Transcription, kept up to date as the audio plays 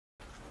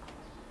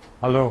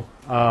Hello,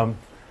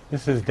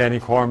 this is Denny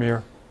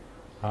Cormier.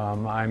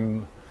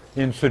 I'm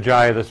in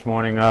Shujaiya this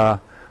morning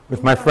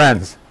with my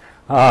friends.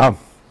 Nothing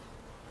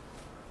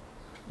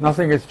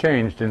has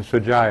changed in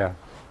Shujaiya.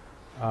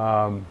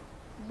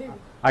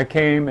 I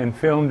came and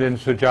filmed in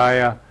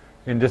Shujaiya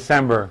in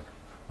December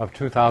of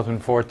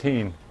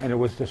 2014, and it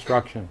was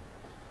destruction.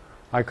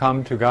 I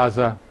come to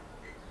Gaza,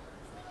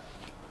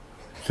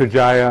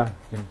 Shujaiya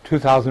in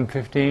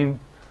 2015,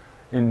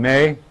 in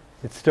May,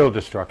 it's still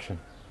destruction.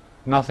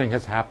 Nothing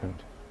has happened.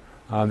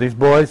 These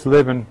boys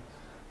live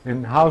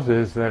in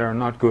houses that are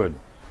not good.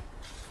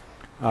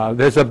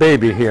 There's a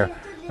baby here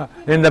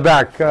in the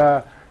back.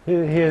 He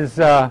is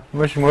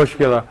mush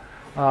mushkila.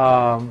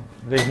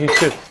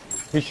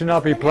 He should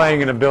not be playing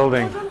in a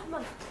building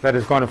that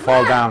is going to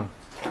fall down.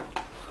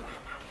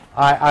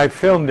 I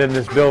filmed in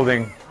this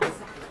building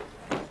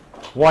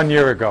 1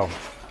 year ago,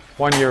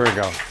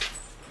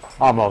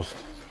 almost.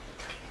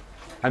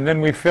 And then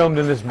we filmed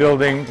in this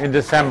building in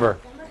December.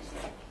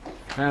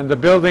 And the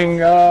building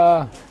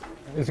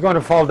is going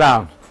to fall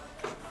down.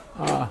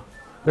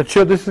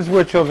 This is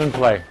where children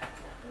play.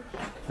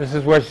 This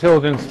is where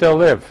children still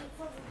live.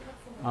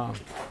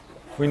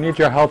 We need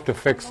your help to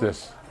fix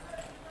this.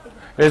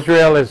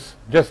 Israel is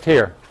just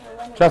here.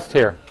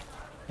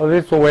 A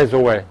little ways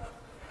away.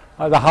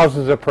 The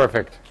houses are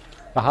perfect.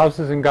 The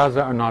houses in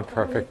Gaza are not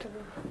perfect,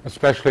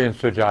 especially in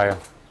Shujaiya.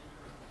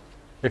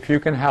 If you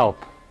can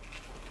help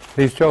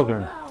these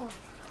children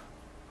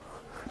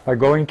by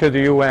going to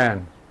the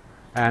UN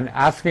and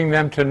asking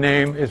them to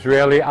name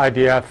Israeli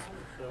IDF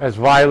as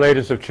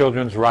violators of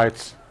children's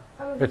rights,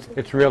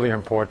 it's really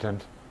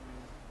important.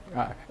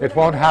 It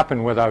won't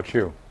happen without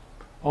you,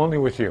 only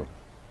with you.